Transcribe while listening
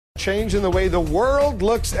Change in the way the world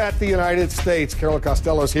looks at the United States. Carol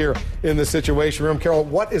Costello's here in the Situation Room. Carol,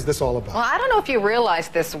 what is this all about? Well, I don't know if you realize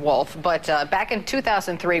this, Wolf, but back in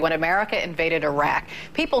 2003, when America invaded Iraq,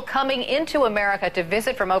 people coming into America to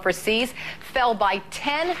visit from overseas fell by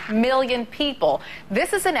 10 million people.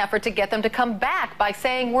 This is an effort to get them to come back by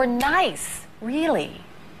saying we're nice. Really?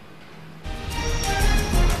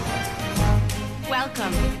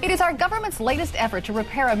 Welcome. It is our government's latest effort to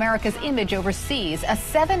repair America's image overseas, a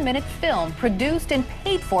 7-minute film produced and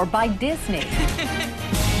paid for by Disney.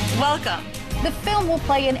 Welcome. The film will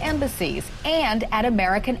play in embassies and at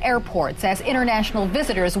American airports as international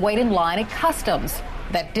visitors wait in line at customs.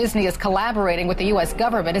 That Disney is collaborating with the U.S.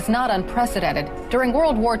 government is not unprecedented. During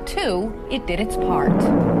World War II, it did its part.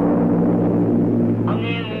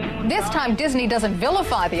 This time, Disney doesn't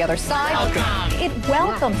vilify the other side. It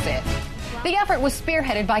welcomes it. The effort was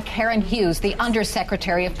spearheaded by Karen Hughes, the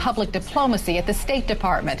Undersecretary of Public Diplomacy at the State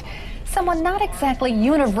Department. Someone not exactly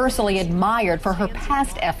universally admired for her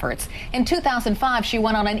past efforts. In 2005, she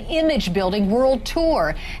went on an image-building world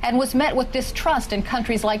tour and was met with distrust in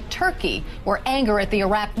countries like Turkey, where anger at the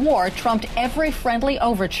Iraq War trumped every friendly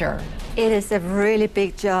overture. It is a really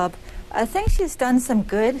big job. I think she's done some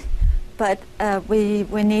good, but we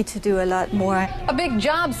need to do a lot more. A big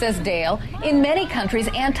job, says Dale. In many countries,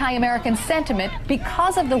 anti-American sentiment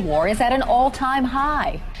because of the war is at an all-time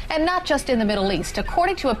high. And not just in the Middle East.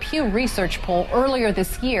 According to a Pew Research poll earlier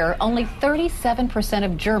this year, only 37%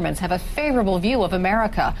 of Germans have a favorable view of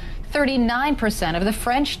America. 39% of the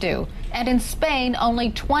French do. And in Spain,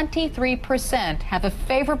 only 23% have a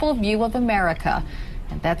favorable view of America.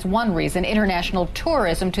 And that's one reason international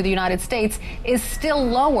tourism to the United States is still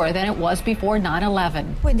lower than it was before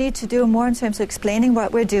 9/11. We need to do more in terms of explaining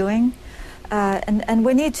what we're doing. And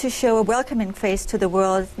we need to show a welcoming face to the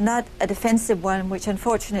world, not a defensive one, which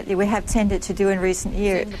unfortunately we have tended to do in recent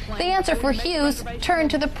years. The answer for Hughes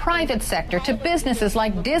turned to the private sector, to businesses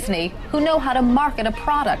like Disney, who know how to market a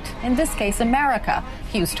product, in this case America.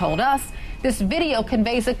 Hughes told us, this video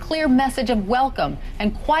conveys a clear message of welcome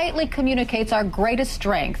and quietly communicates our greatest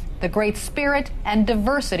strength, the great spirit and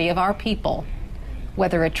diversity of our people.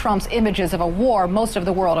 Whether it trumps images of a war most of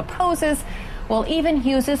the world opposes, well, even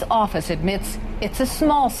Hughes's office admits it's a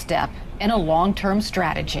small step in a long-term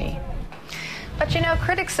strategy. But you know,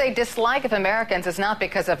 critics say dislike of Americans is not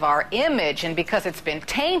because of our image and because it's been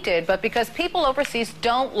tainted, but because people overseas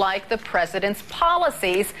don't like the president's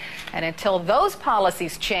policies. And until those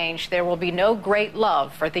policies change, there will be no great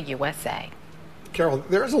love for the USA. Carol,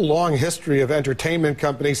 there's a long history of entertainment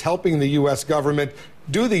companies helping the U.S. government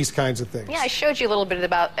do these kinds of things. Yeah, I showed you a little bit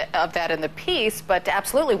of that in the piece, but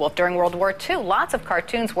absolutely, Wolf, during World War II, lots of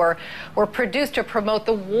cartoons were produced to promote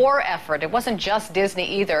the war effort. It wasn't just Disney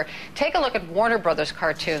either. Take a look at Warner Brothers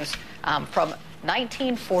cartoons from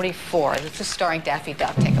 1944. This is starring Daffy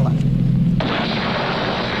Duck. Take a look.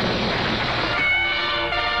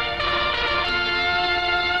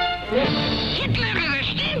 Hitler is a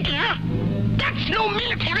stinker? That's no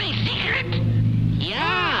military secret.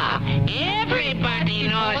 Yeah, everybody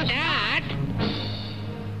knows that.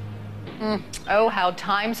 Oh, how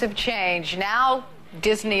times have changed. Now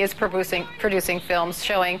Disney is producing films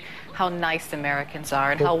showing how nice Americans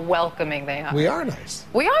are and how welcoming they are. We are nice.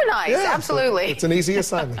 We are nice, yeah, absolutely. It's an easy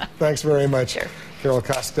assignment. Thanks very much, Sure. Carol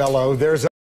Costello. There's